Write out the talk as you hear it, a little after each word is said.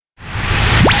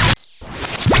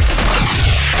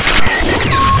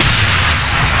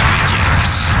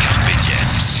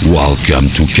Welcome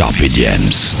to Carpe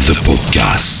Diems, the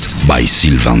podcast by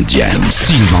Sylvain Diems.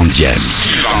 Sylvain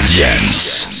Diems. Sylvain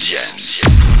Diems.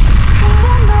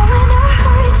 Remember when our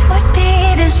hearts would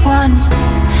beat as one?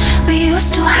 We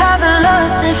used to have a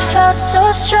love that felt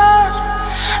so strong.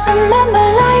 Remember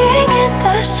lying in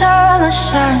the summer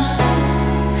sun.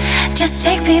 Just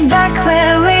take me back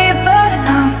where we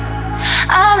belong.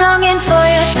 I'm longing for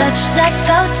your touch that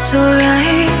felt so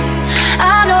right.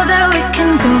 I know that we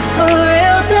can go for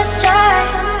real this time.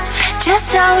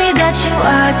 Just tell me that you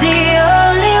are the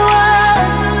only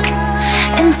one,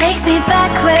 and take me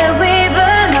back where we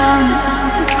belong.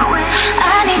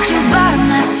 I need you by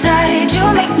my side. You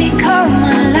make me come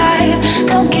alive.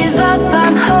 Don't give up,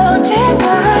 I'm holding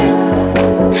on.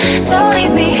 Don't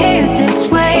leave me here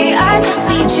this way. I just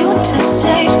need you to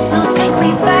stay. So take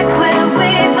me back where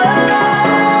we belong.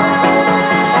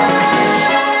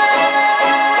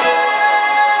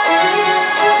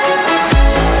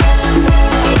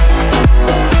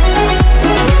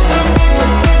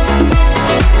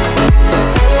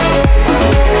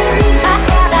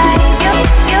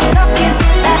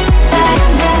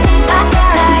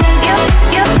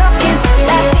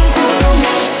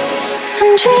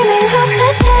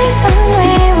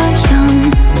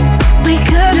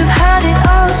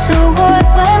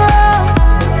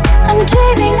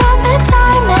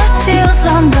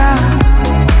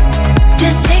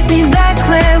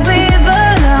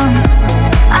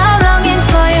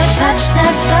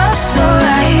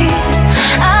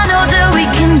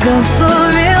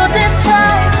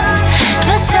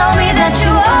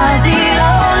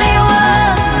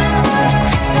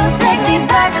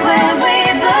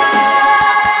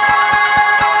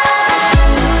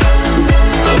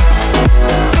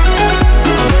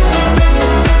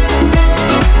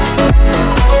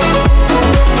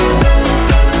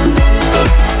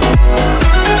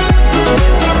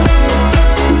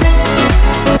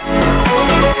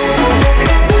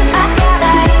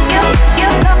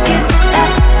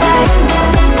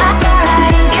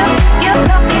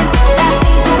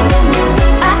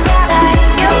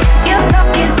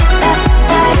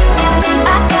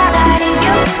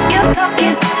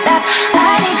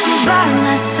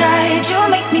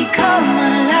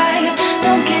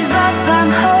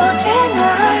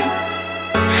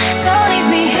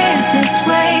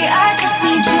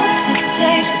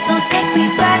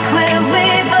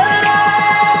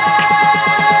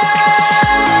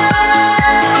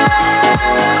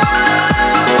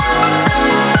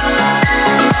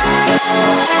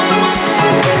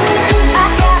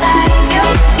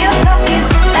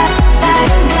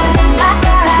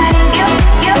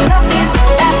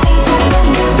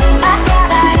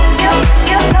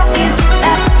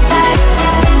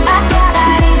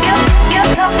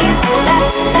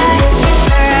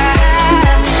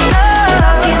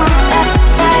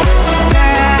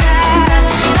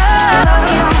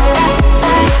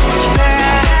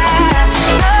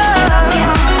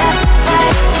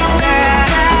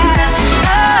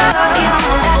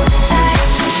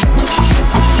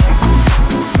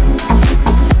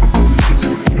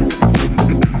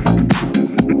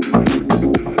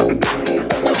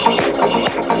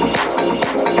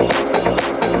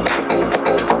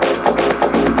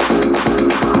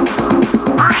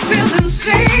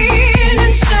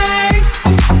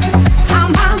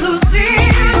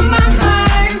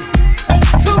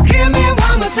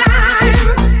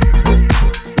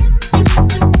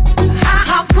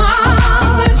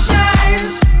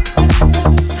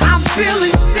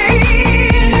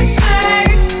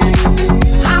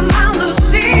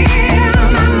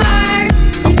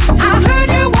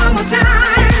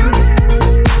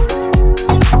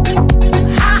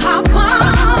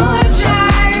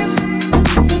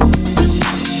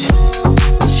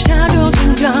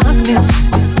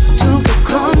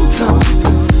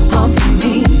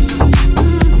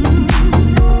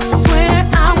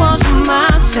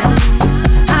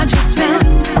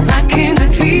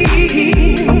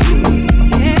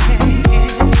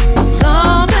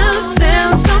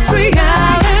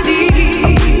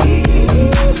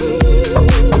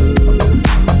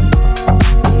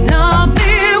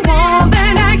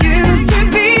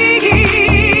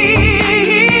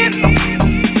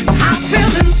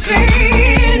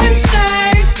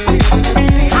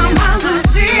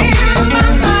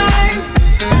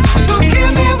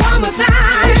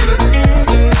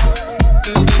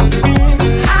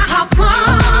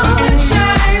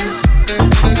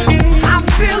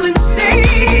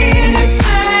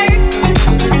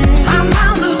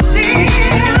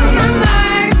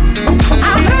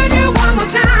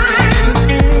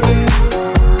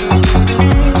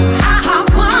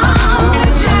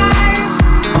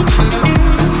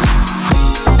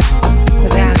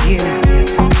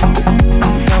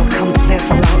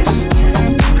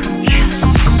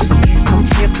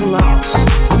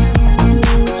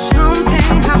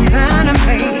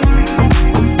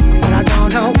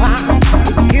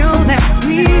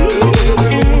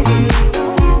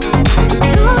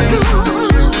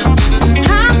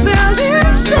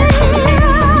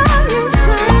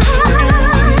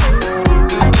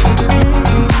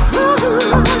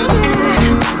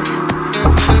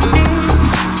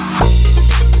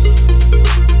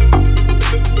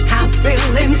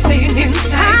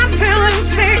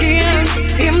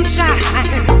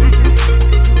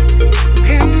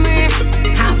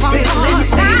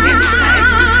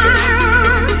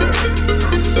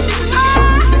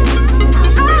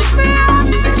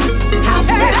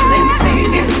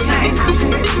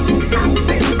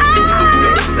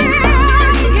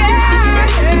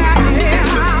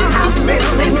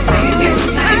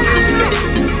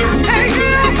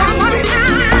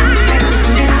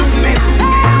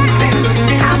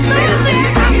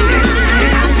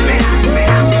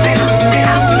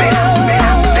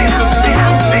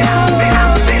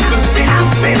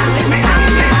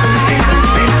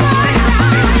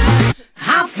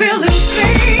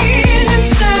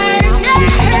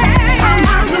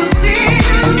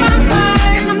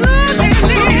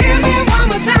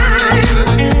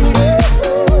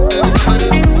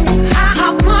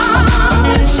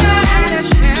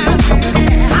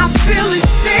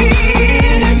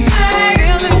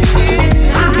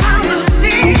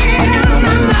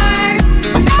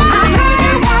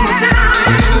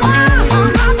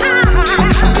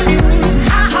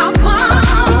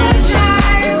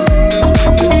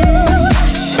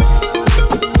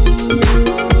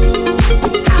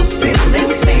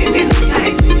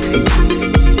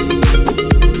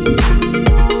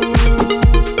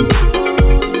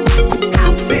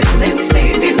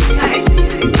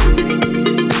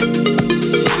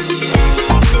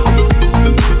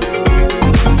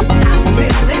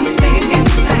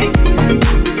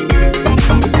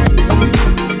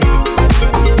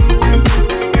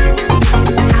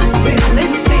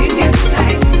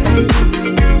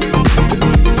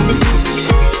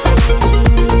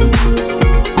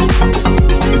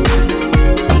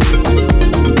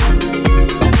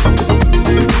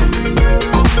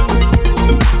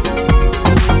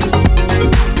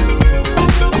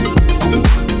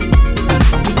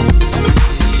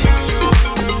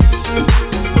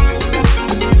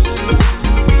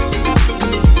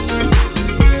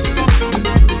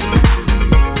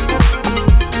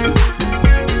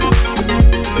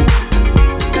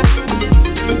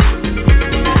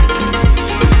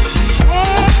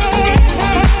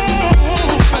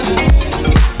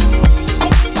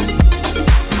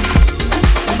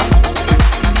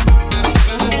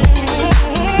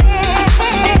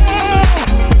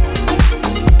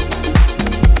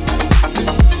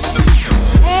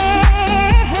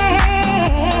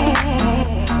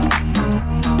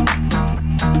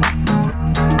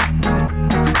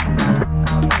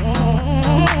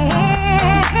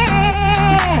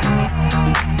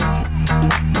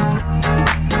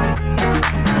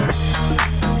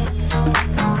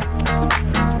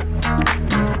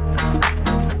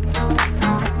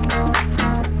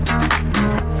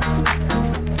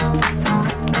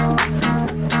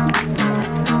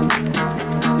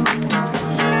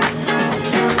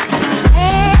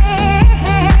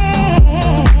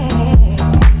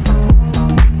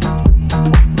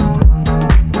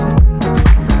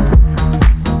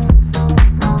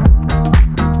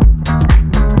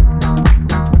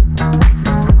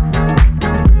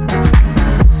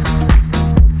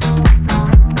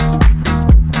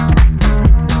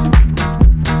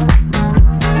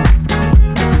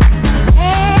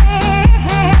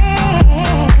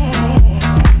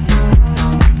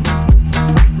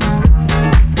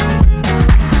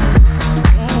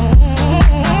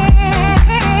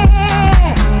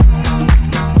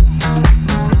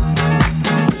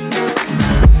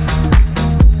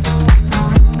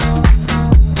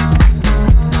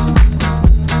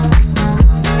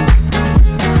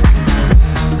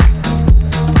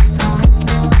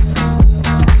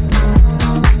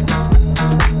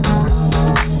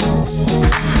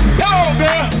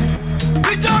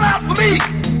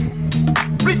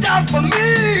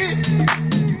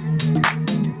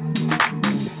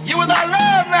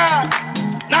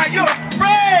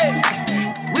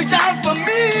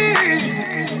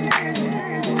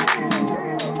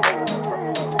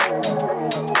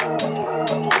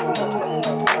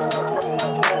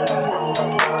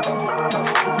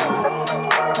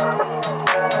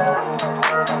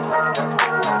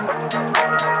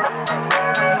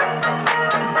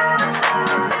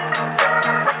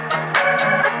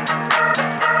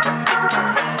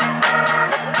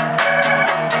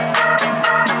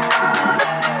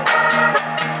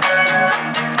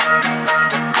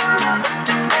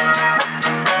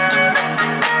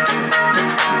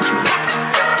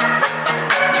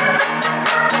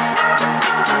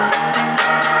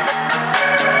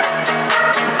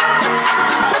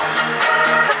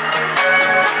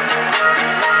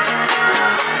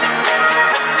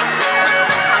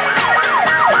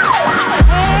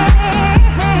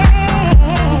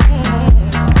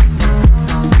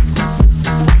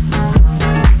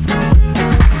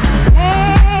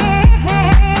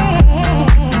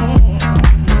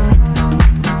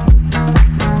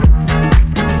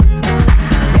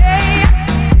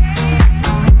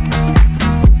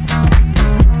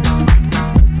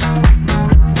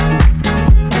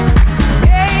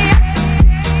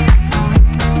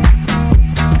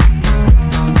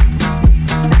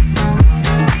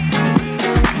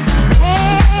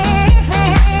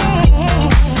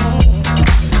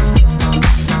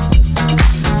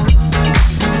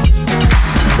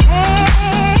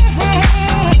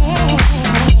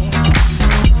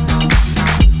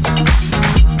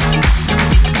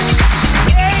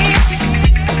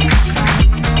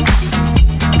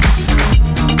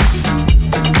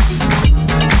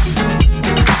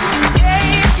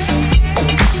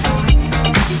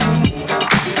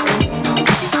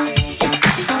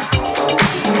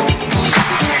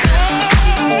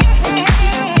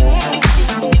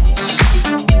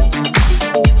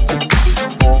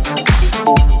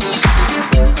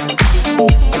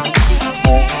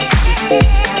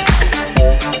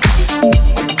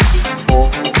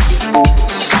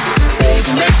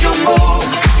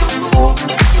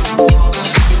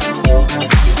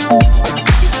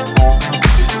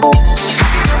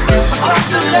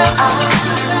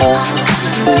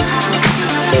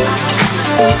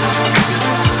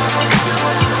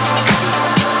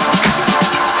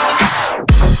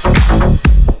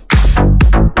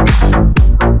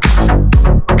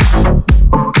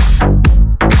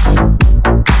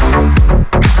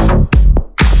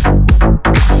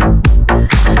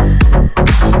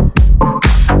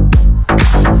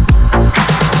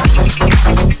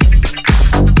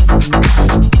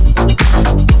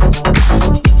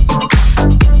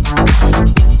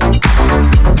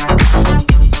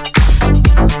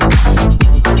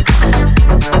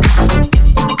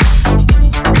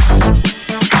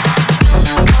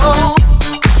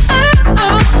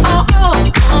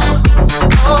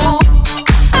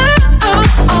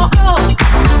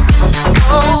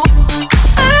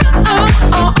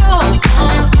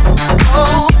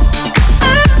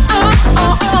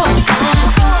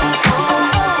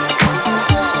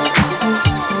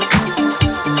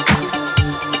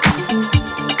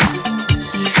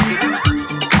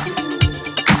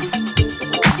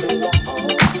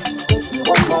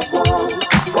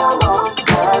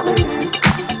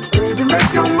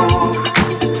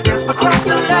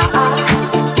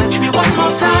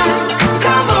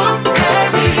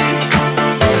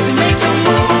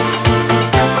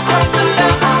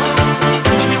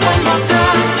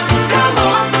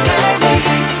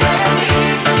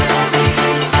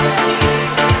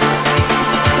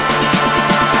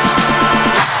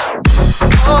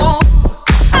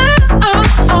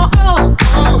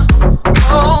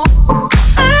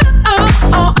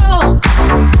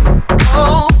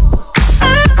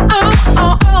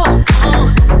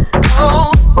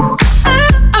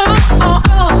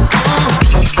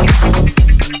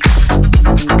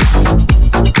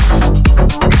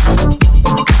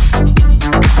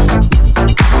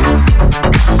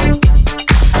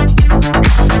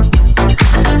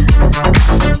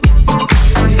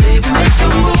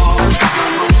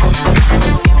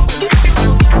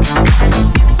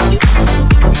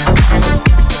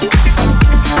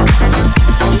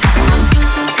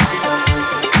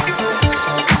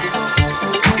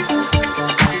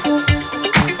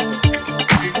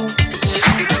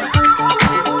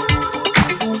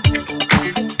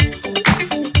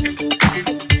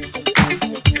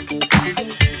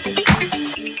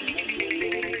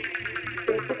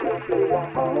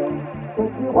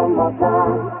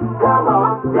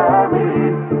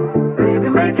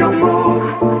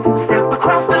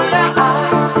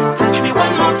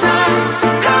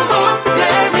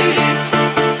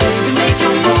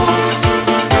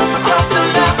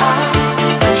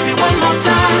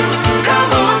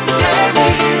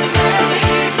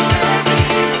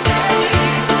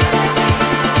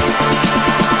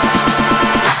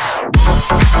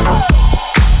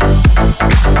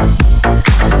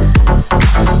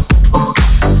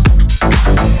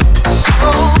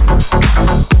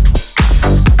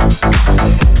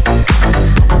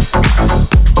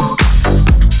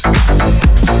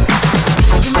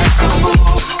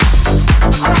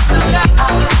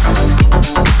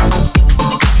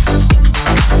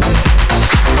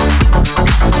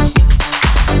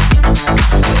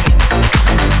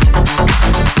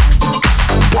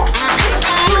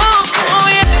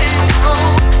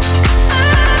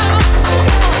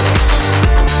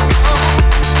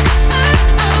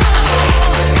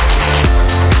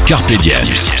 Carpe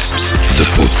Diems, the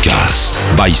podcast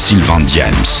by Sylvain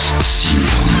Diems.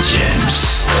 Sylvain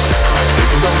Diems.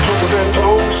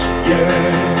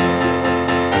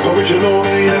 Yeah, original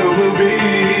they never will be.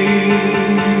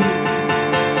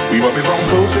 We might be from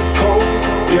coast to coast,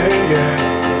 yeah.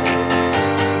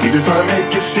 We just try to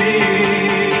make you see.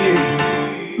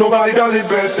 Nobody does it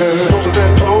better. Closer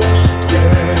than close,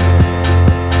 yeah.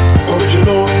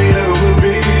 Original they never will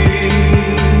be.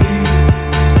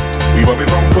 We might be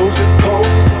from coast to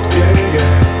coast,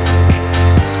 yeah.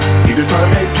 We just try to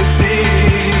make you see.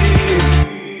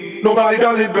 Nobody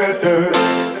does it better.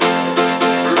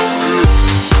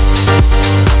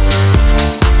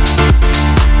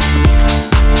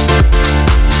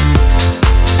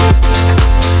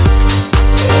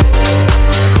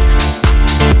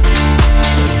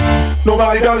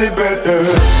 Nobody does it better.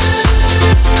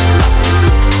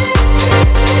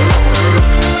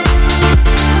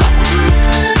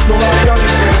 Nobody does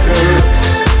it better.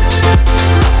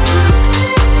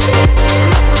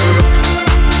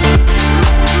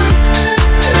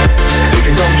 They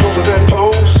can come closer than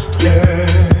close, yeah.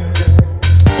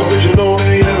 Original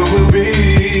they never will be.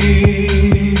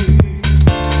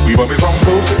 We might be from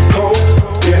coast to coast,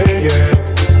 yeah.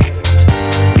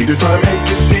 We just try to make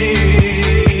you see.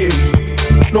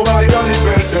 Nobody does it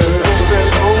better.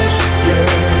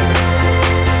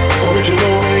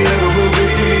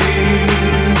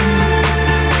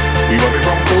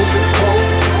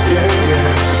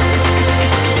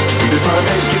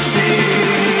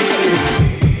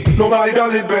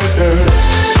 nobody does it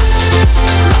better.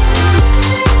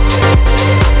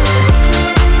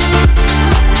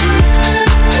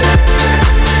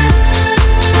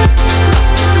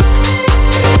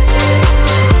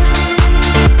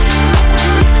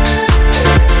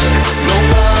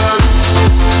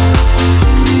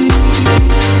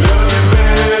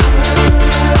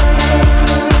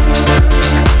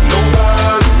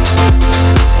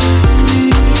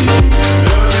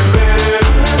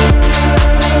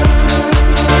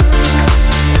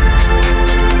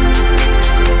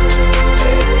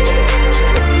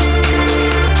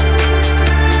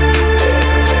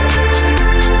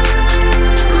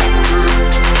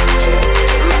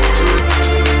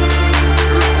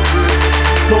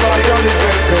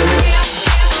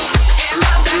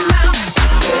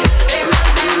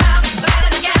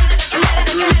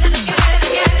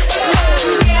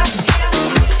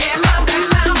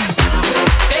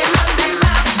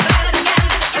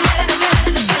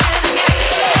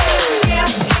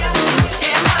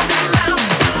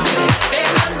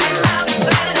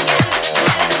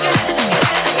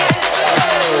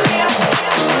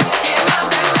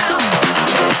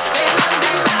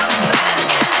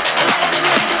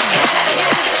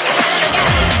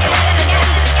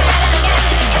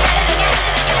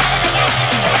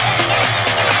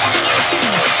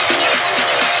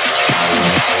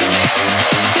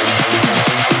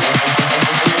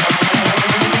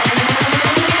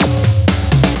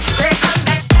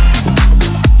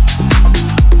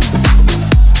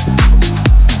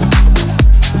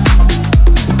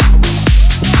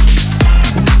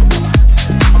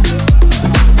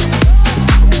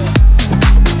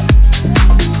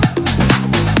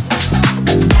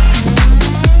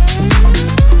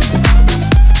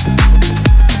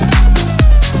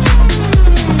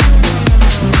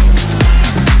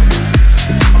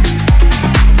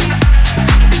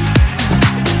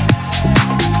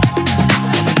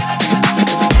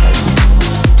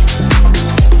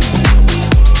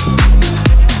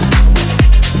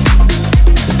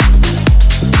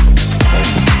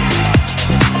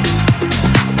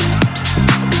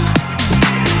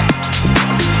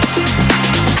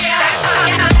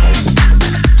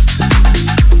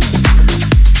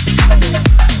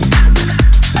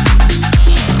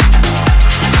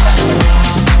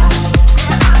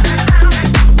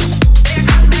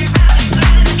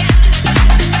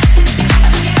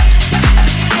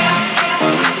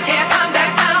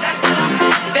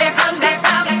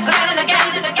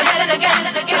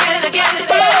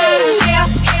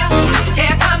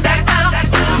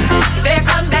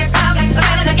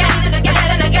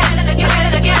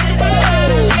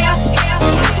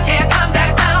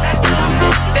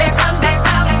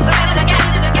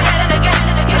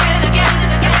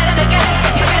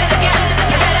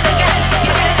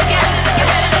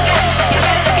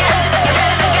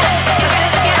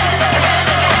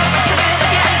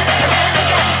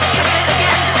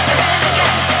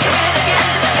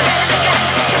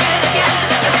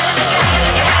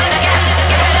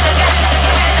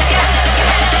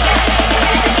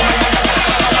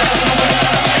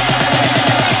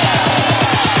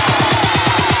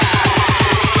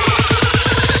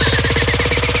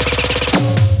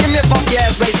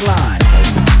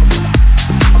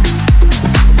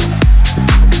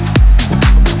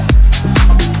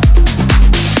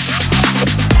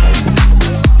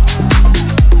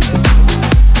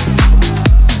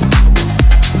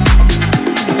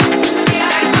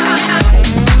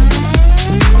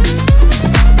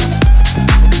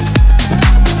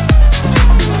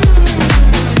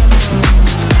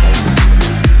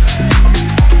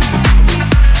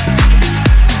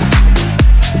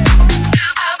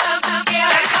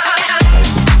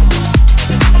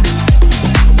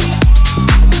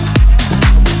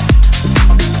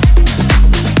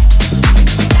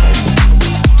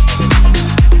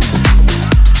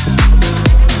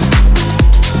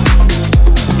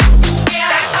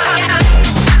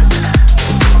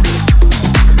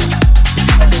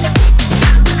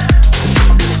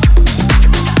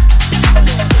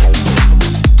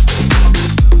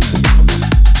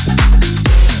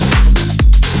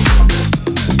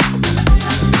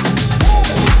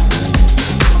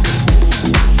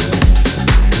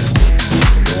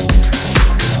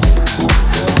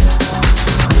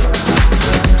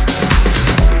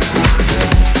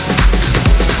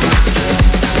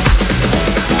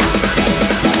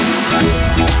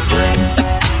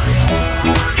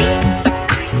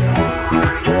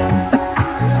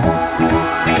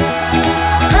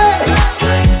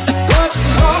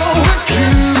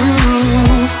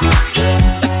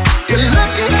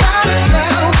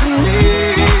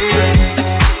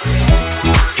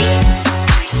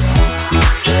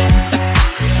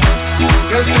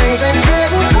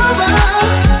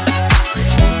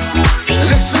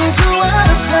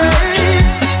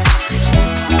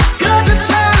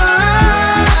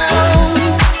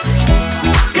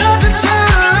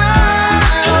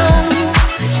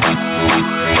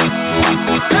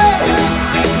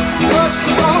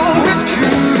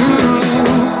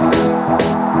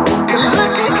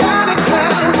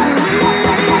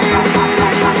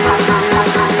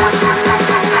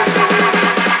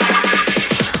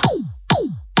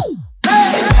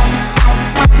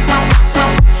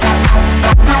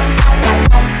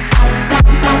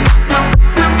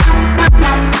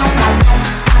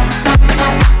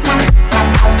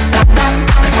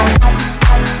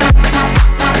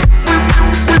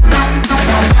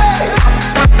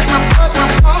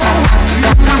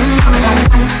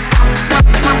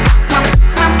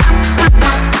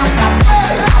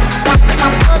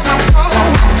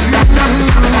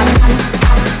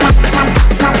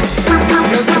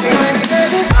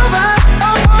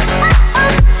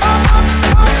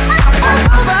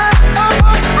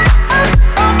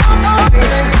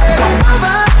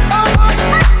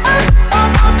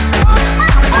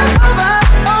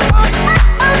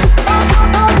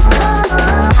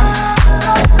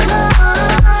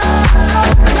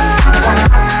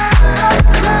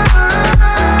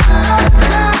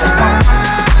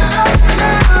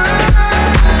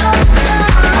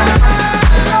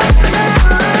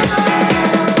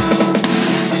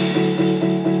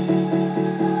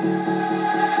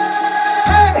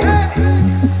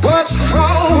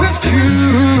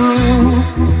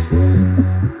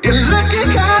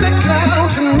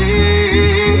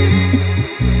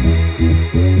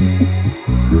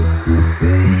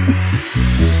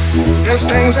 'Cause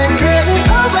things ain't getting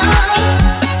over.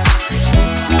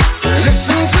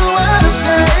 Listen to what I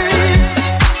say.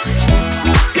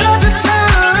 Got to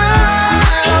turn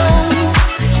around.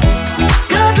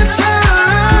 Got to turn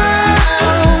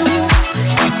around.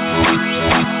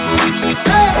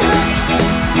 Hey,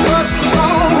 what's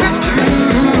wrong with you?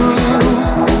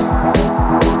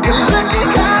 You're looking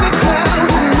kinda down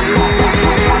to me.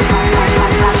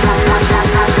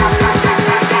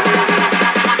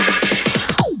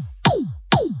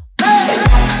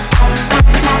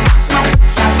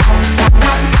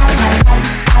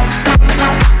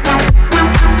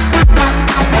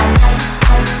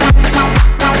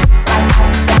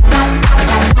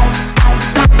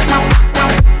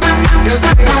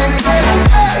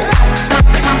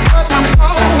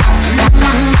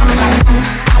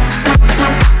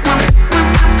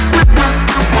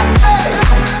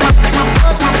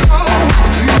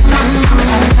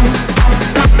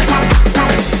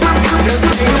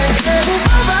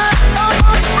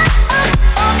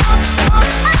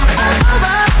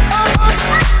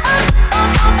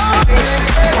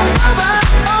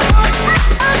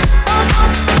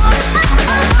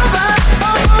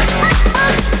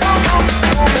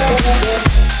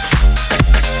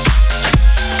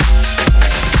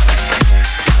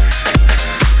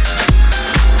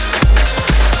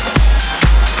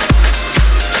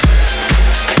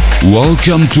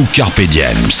 Welcome to Carpe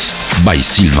Diems by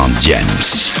Sylvain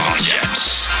Diems.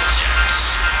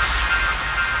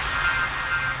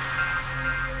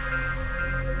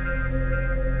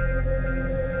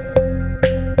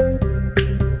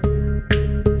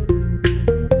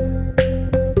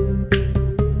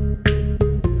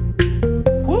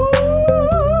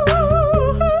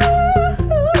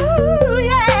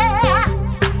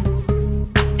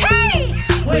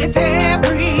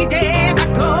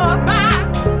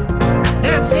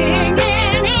 Singing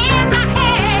in my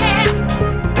head,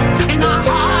 in my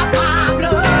heart.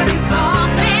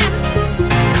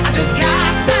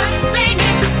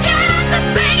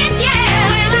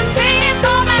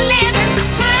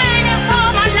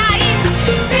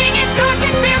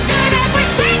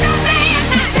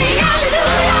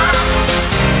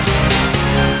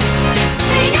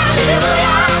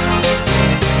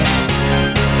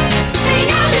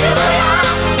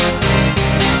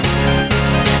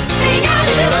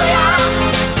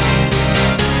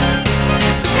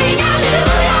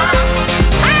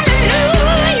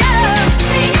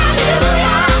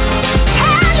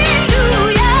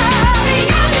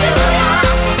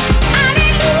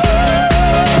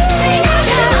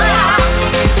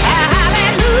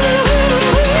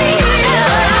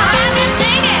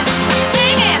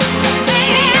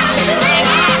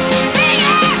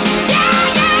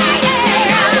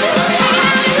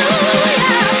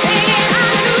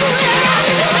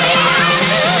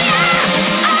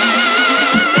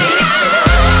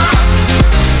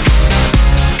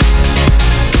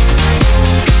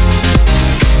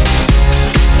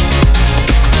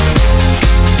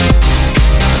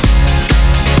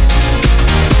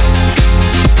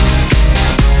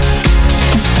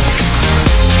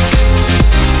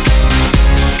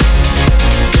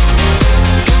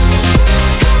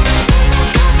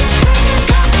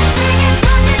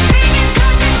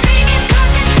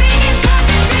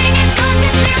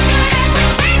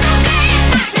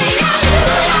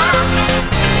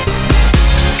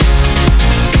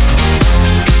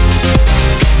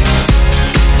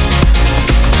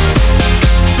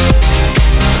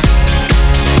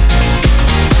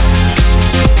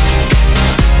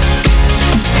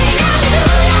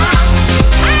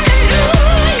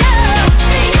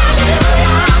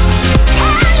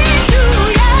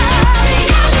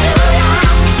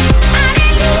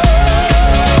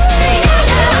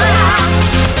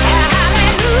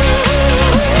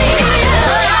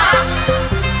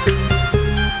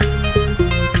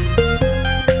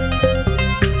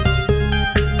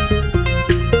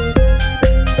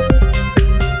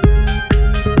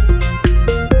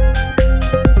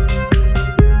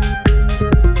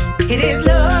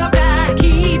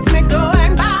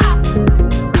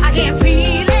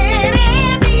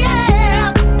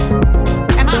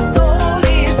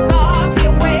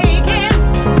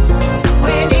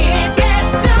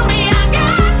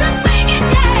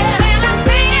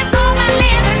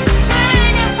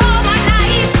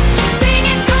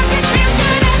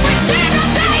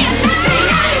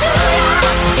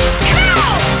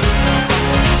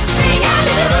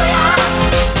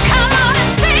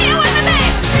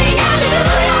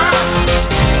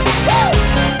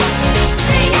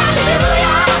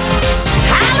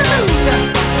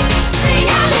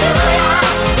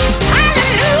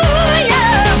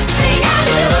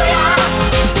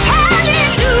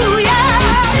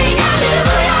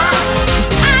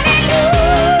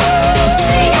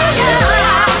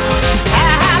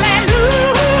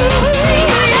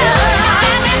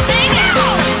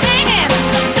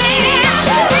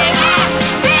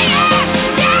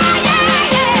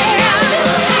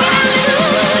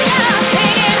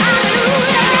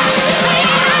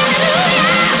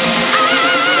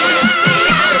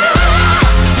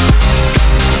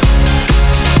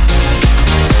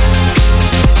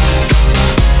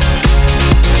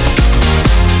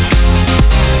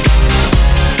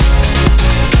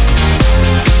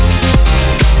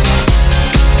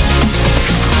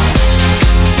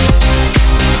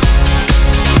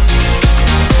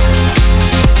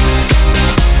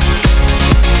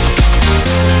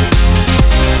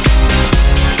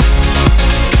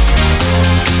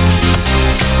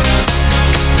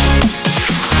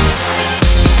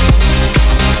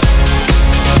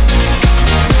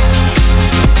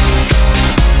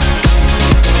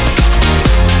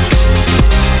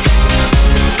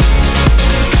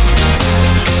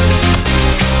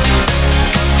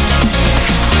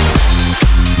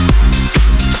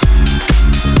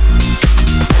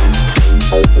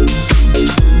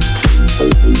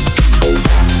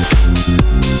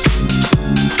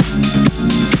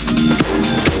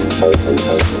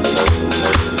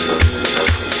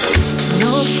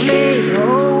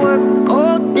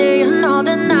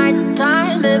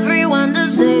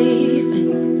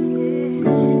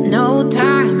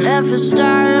 for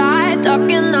starlight,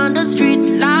 talking under street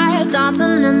light,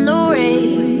 dancing in the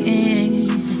rain.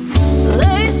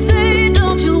 They say,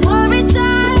 don't you worry,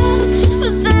 child,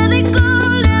 but there they go,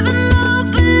 living low,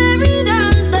 buried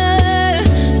under.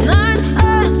 Not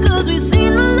us, 'cause we've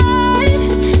seen the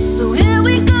light. So here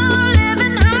we go,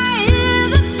 living high, hear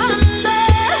the thunder.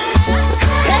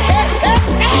 Hey, hey, hey,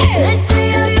 hey. They say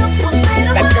your youth will fade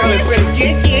away. That girl is really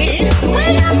kicking.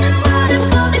 We're young and wild and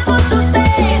only for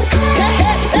today. Hey,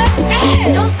 hey, hey,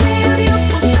 hey. Don't say your youth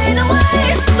will fade away.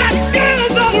 That girl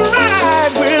is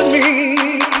alright with me.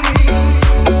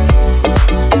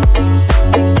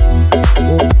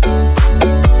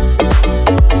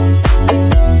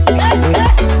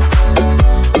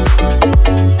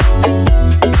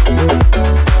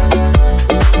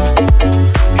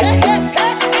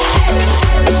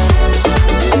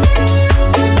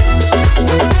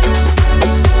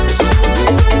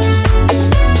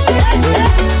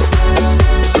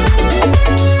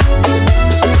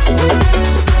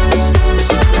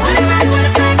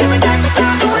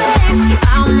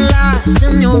 I'm lost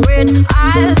in your red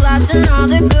eyes, lost in all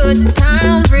the good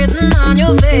times written on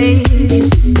your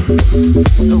face.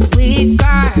 We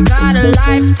got a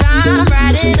lifetime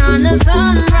riding on the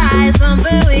sunrise,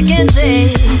 something we can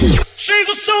chase. She's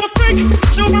a super freak,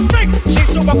 she's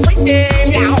super freaky,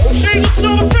 yeah. She's a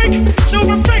super freak,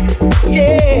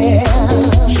 yeah.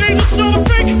 She's a super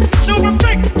freak,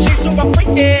 she's super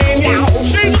freaky, yeah.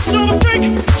 She's a super freak,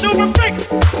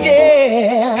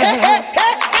 yeah. Hey, hey,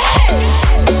 hey, hey.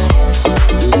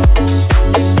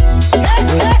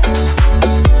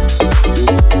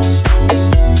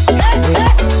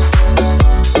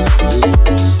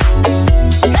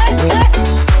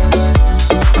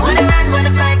 I wanna run with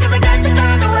the flag 'cause I got the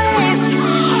time to waste.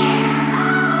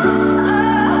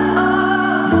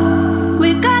 We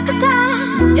got the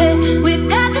time, yeah, we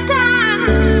got the time.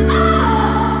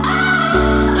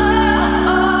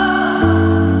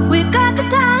 We got the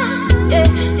time, yeah,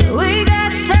 we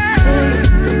got the time.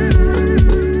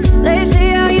 They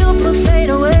say our youth will fade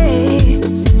away,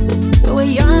 but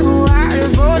we're young, wild,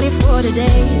 and 44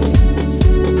 today.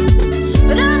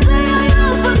 But don't say our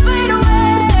youth will fade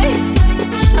away.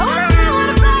 I wanna run with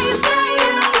the flag,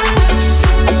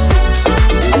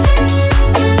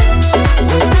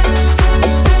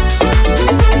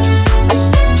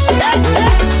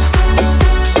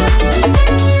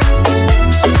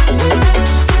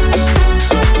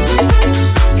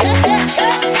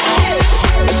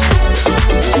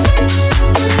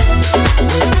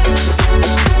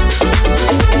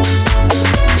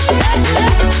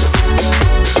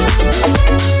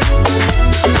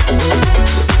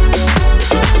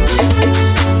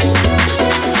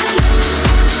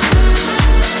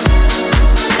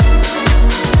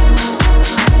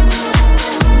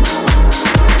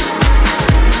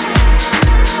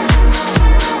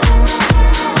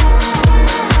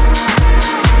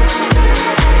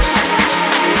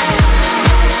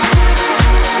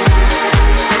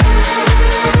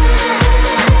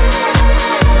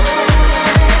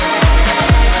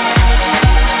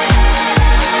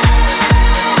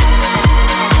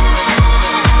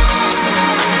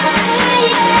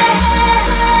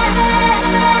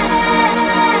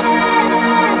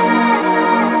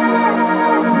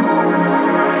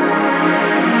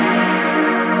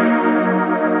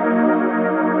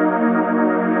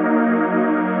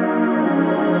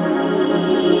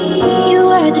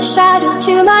 the shadow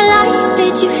to my light.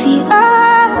 Did you feel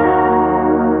us?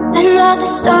 Another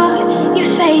star, you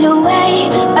fade away.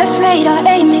 Afraid our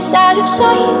aim is out of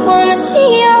sight. Wanna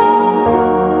see us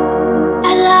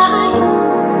alive.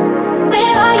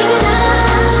 Where are you now?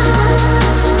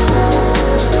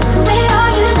 Where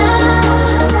are you now?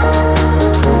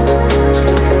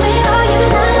 Where are you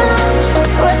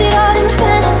now? Was it all in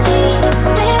fantasy?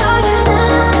 Where are you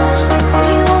now?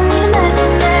 Were you only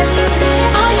imaginary?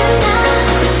 Where are you now?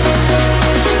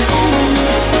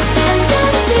 I'm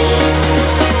dancing.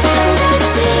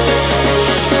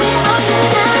 Where are you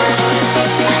now?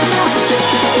 Another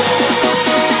dream.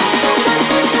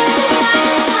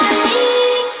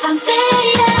 I'm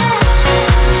fading.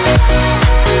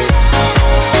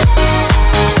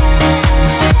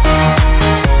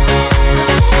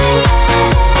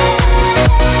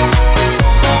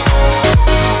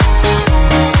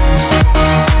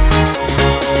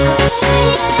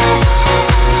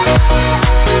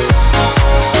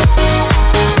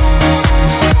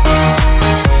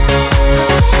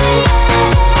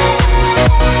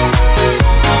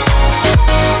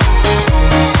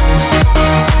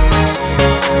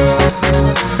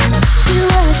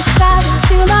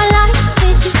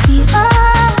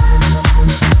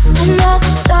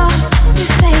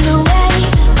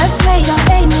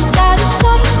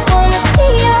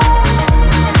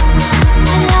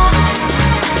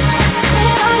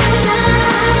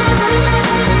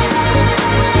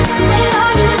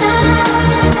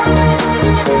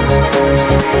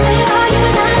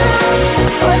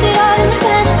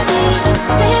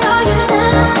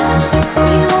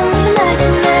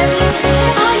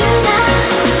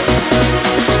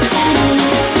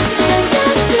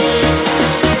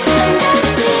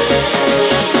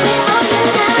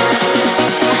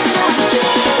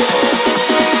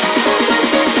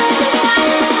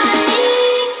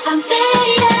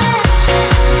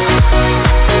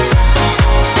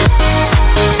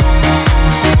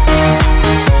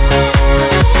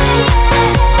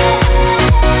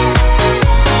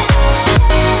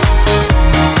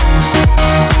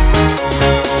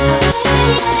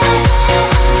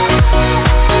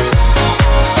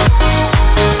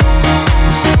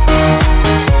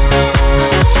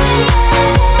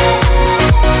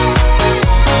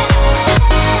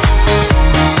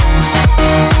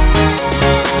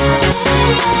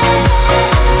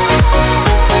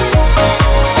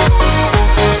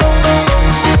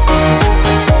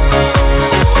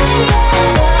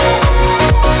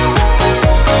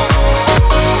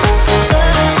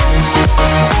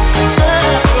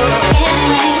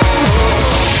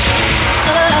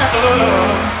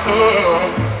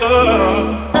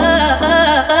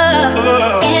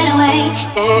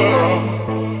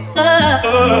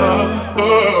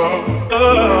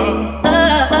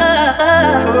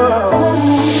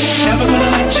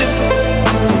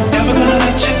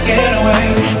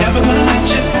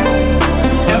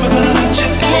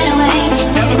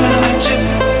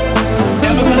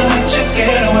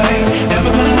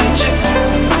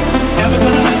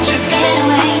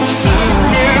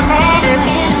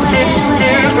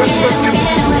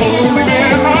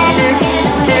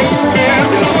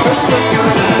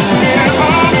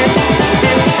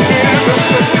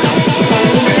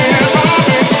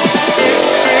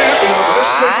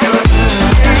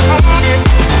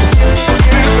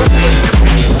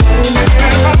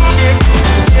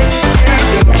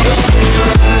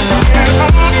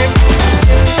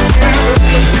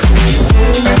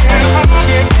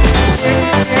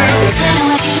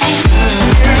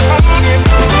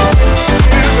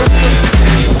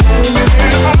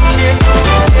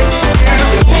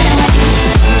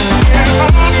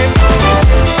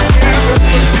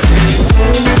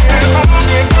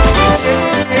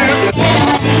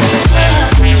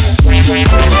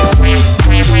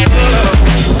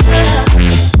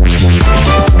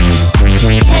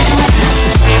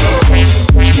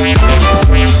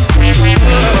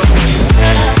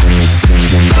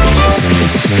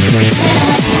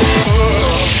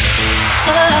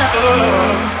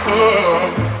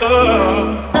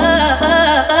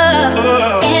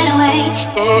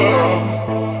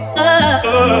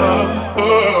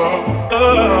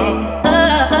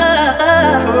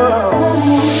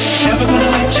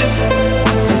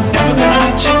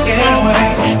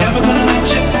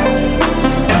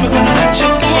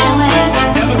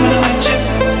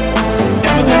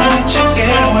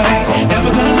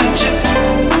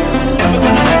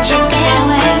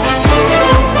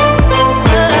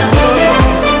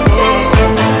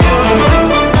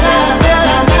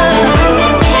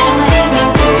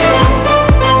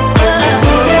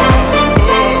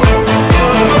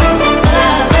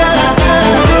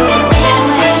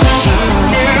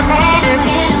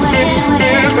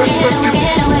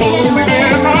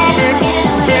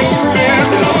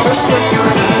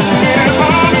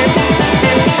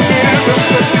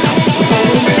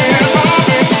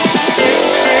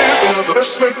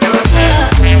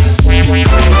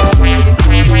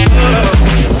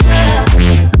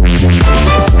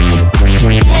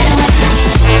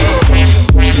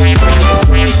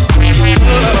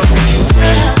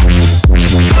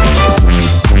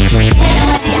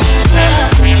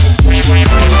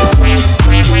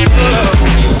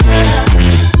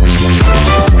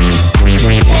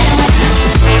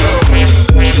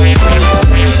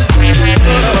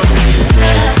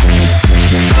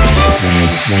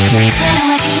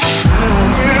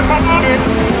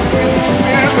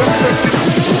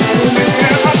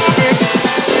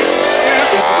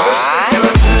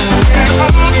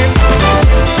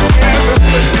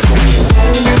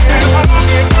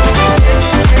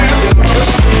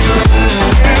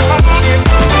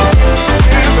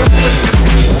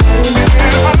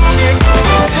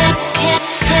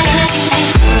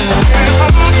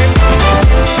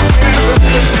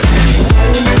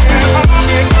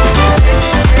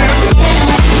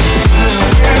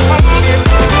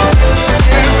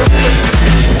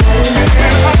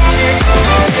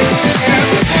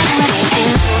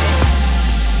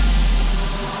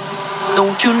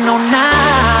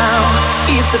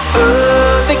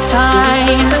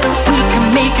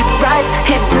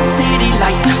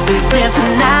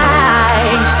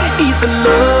 the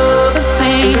loving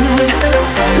thing.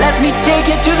 Let me take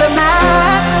you to the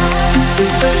mat.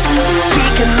 We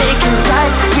can make it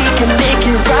right. We can make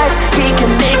it right. We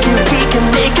can make it. We can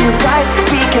make it right.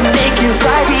 We can make it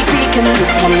right. We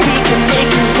can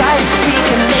make it right. We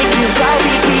can make it right.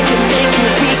 We can make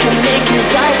it. We can make it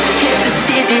right. Hit the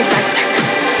city like that.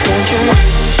 Don't you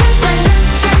want?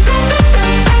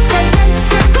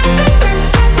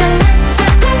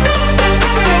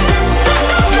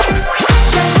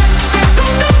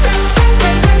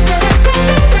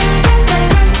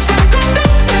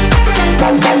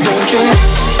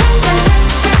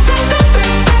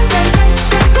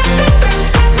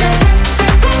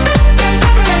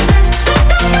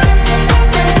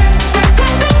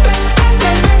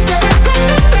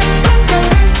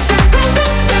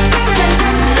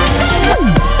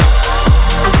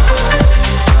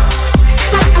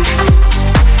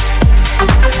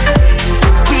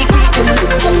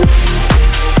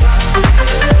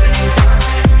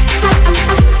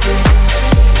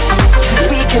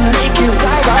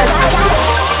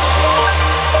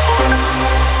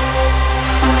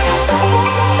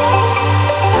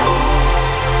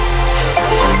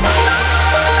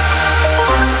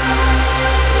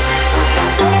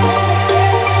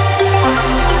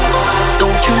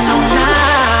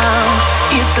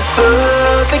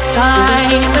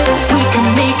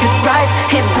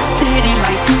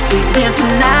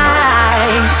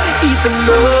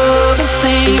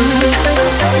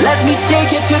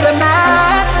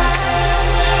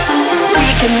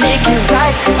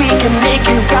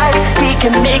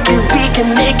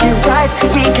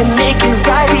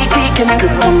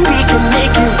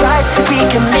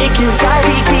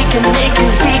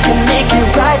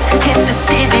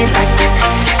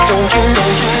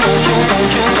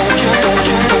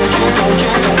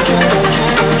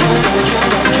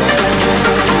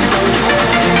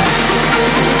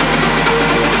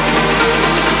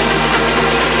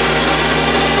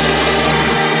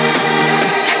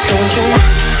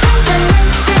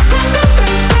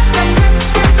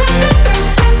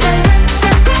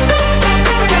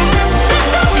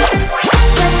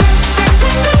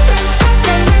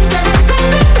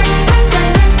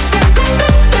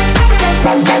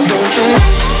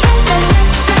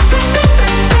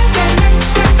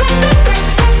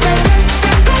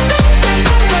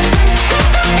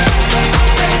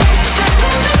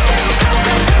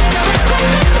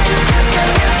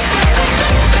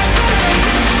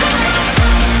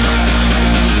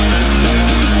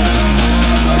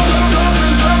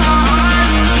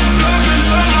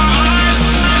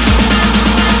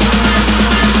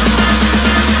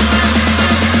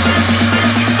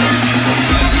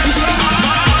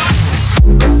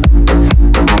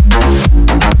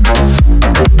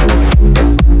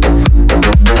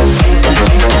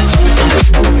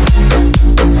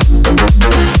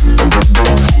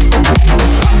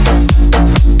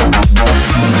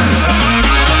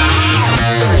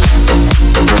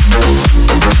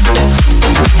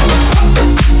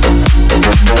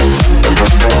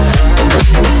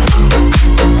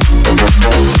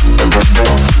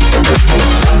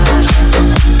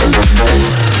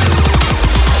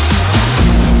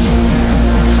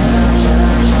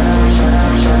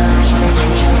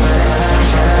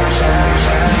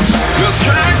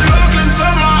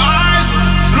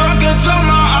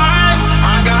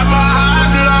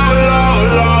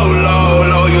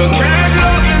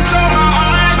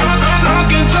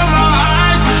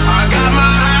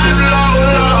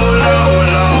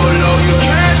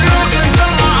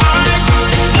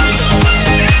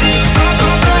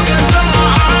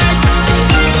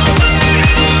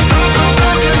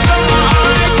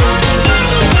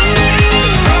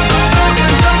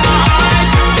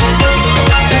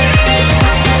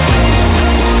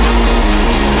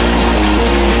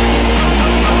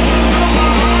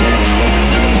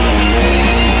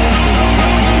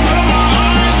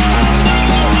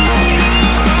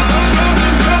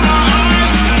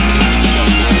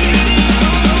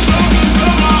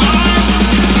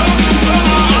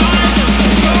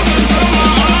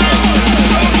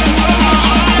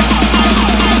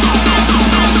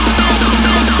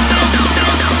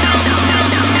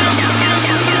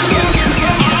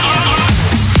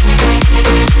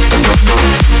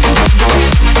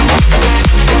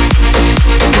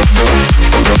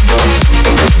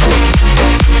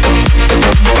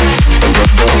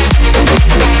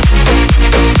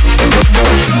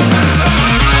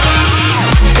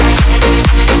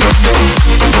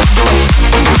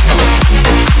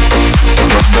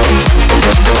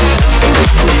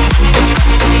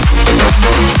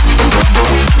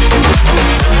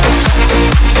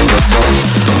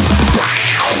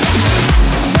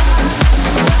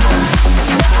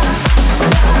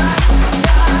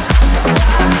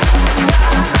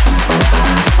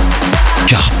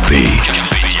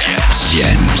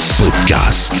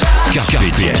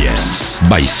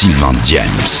 by Sylvain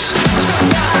Diens.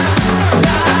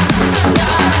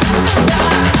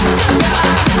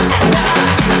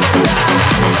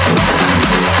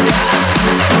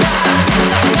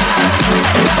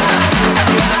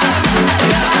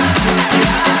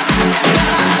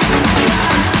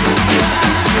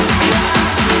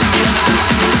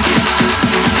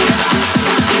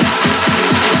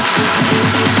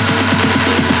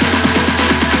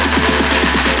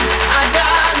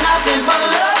 Nothing but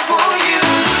love for you.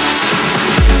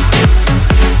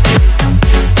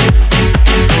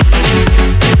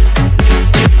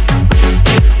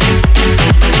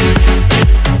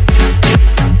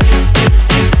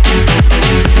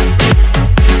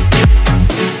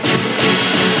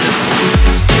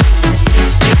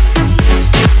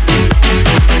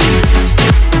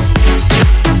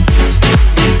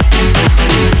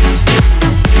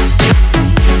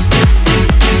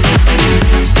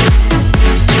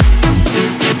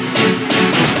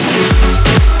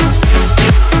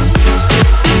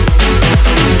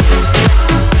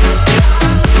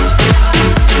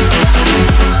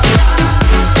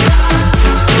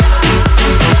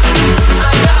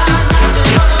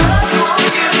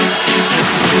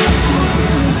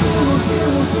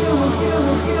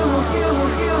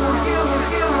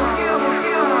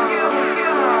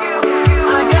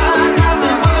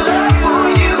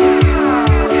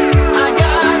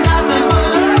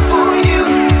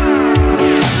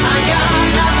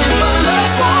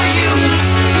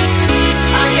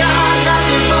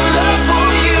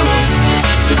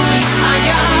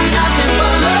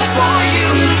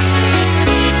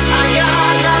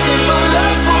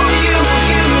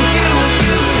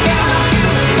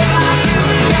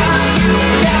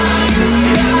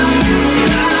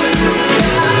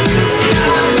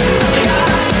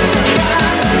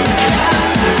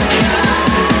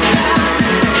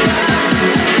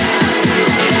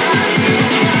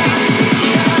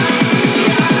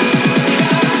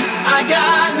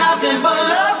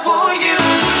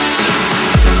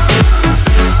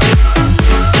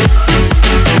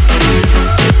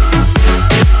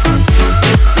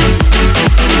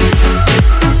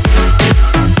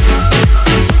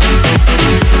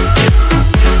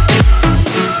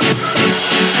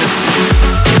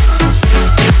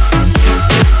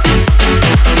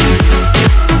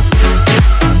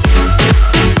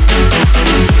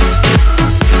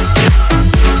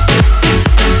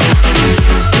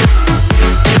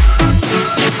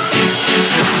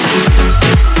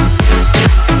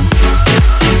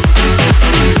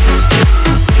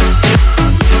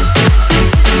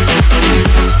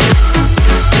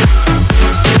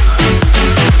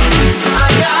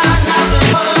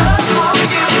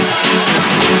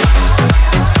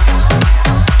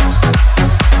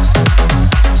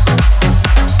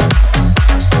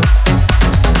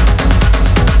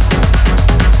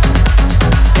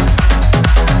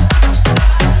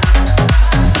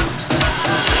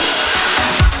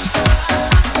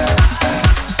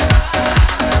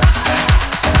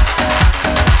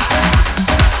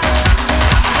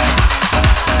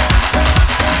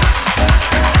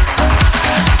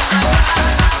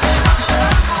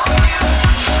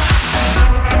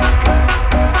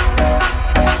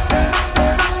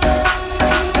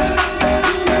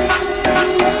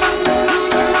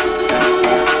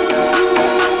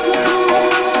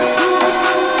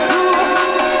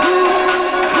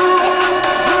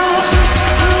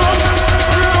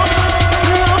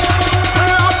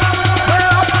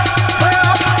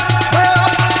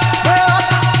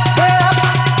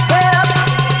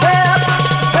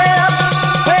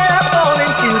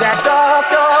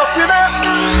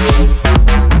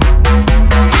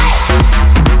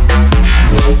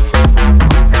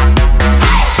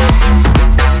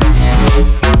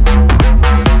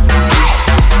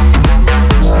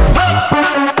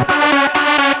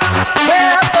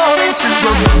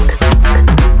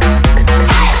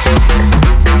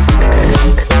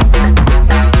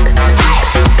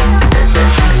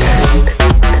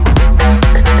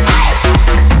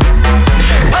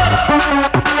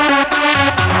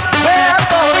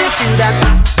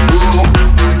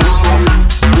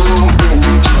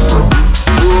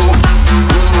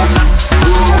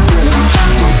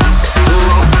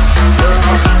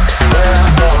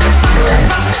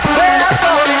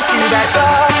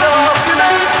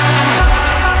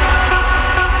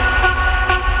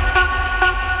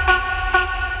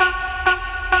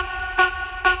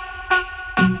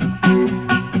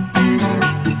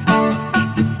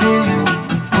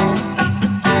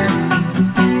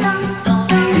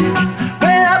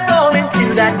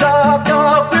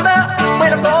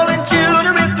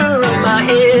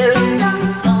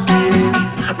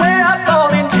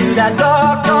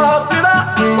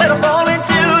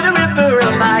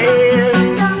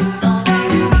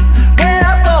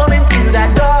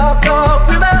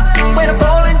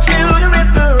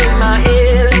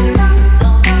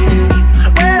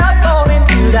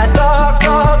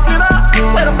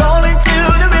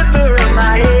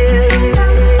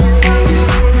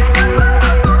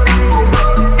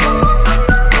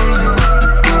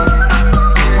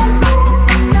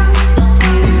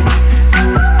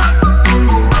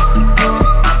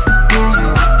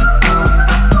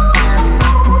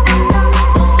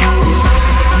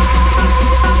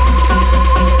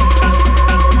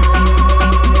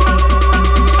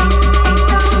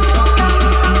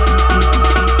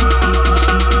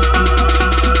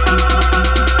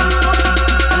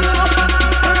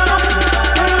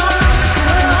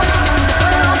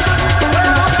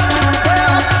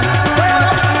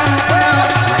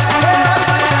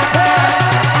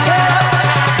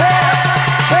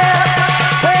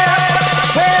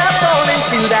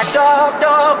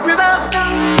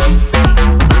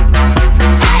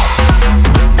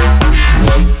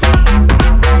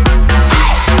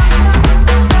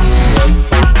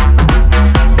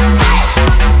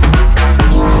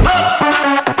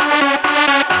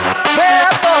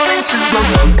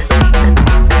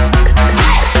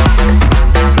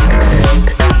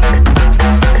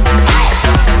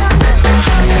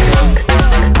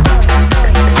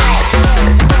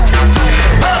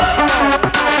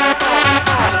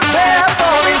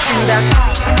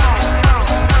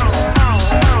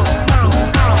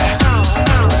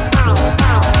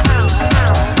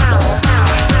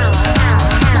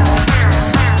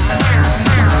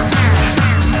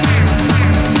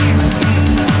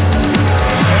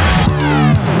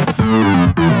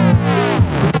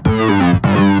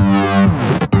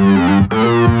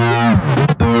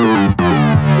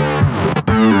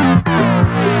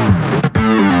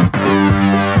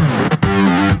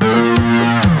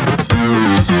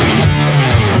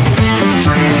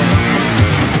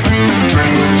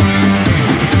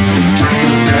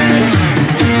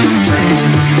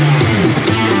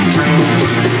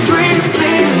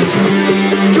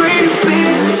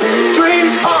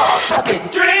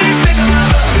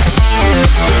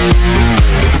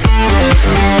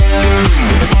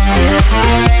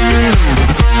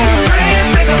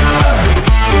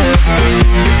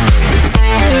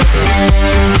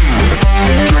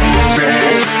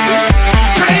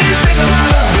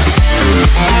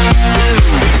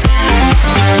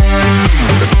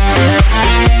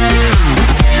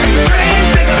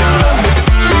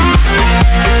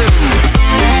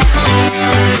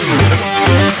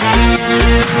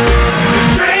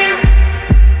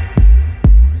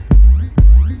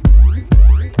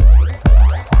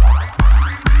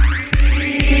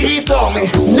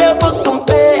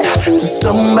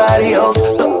 somebody else.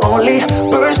 The only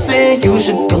person you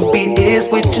should compete is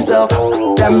with yourself.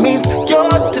 That means your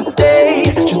today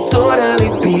should totally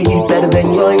be better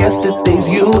than your yesterday's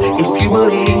you, if you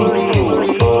believe.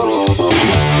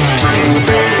 Dream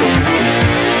big,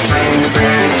 dream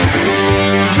big,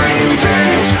 dream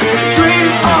big,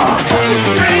 dream on, fucking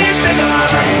dream bigger.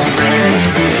 Dream big,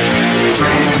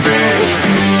 dream big,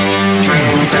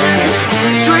 dream big,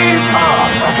 dream on,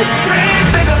 fucking dream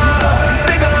bigger.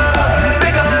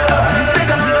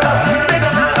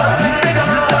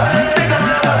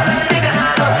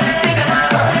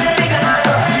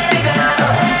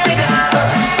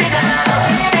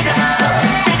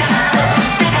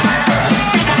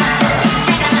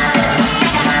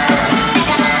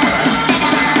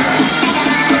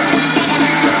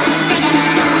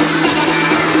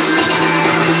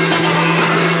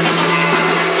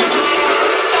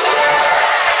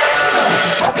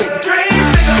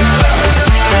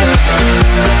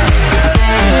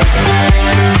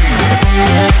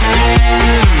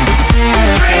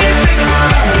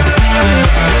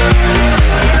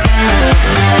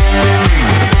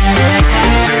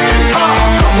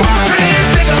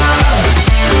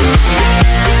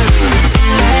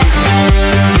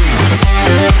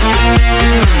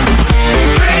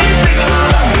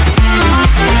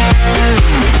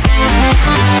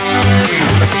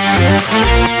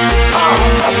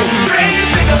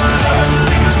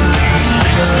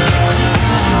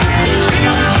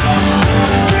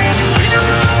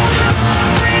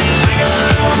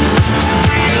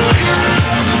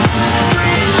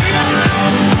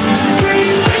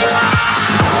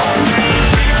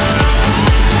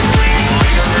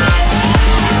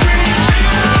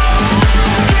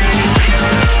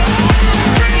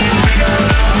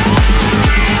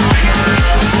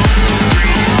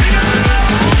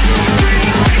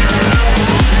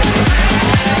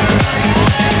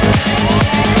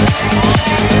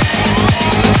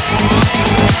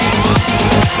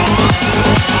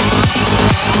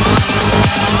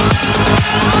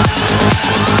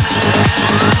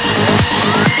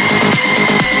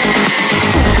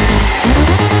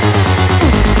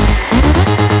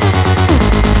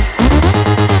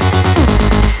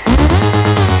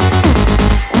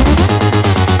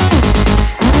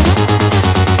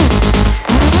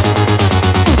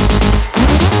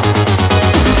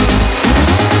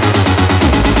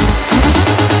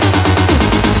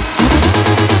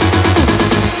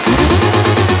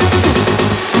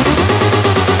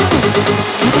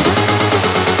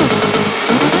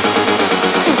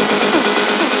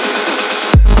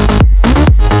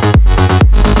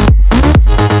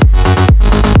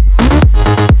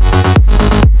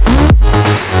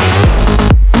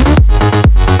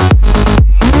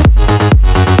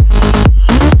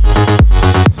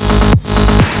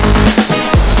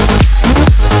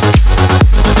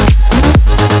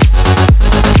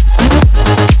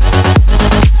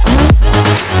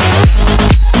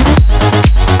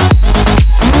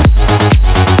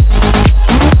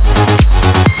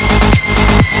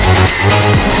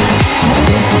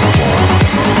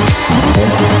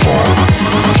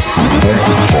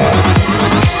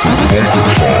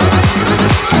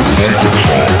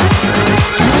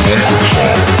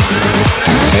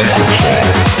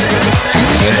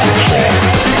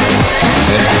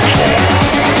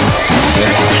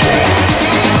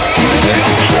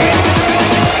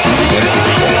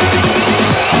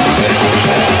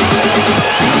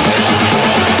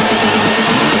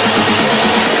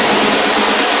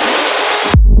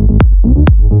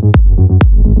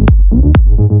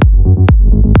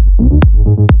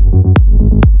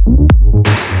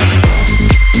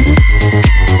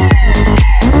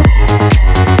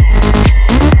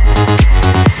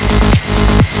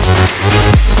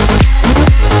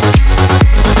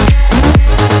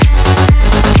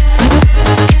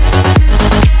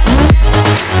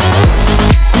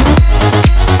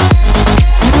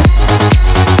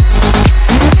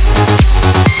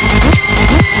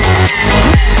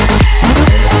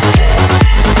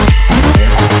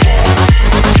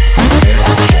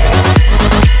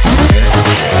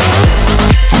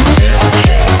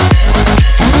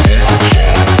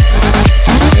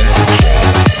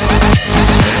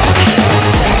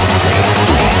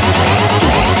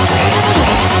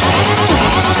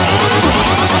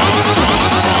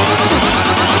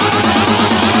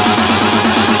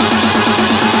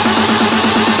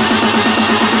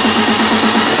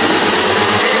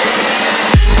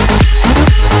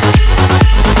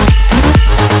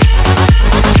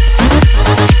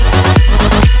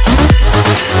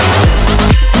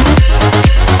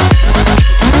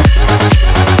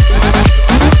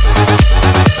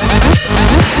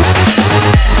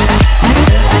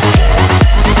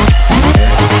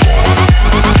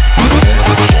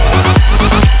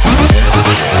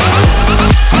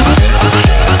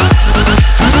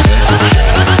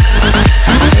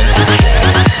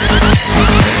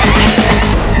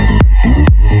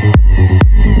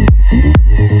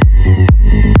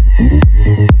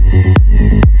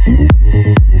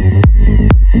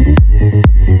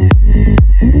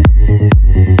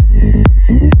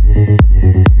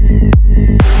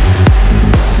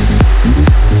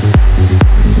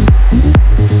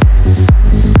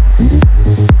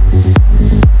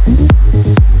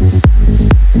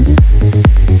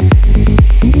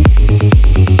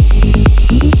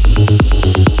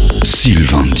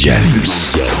 Sylvain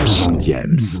Diams.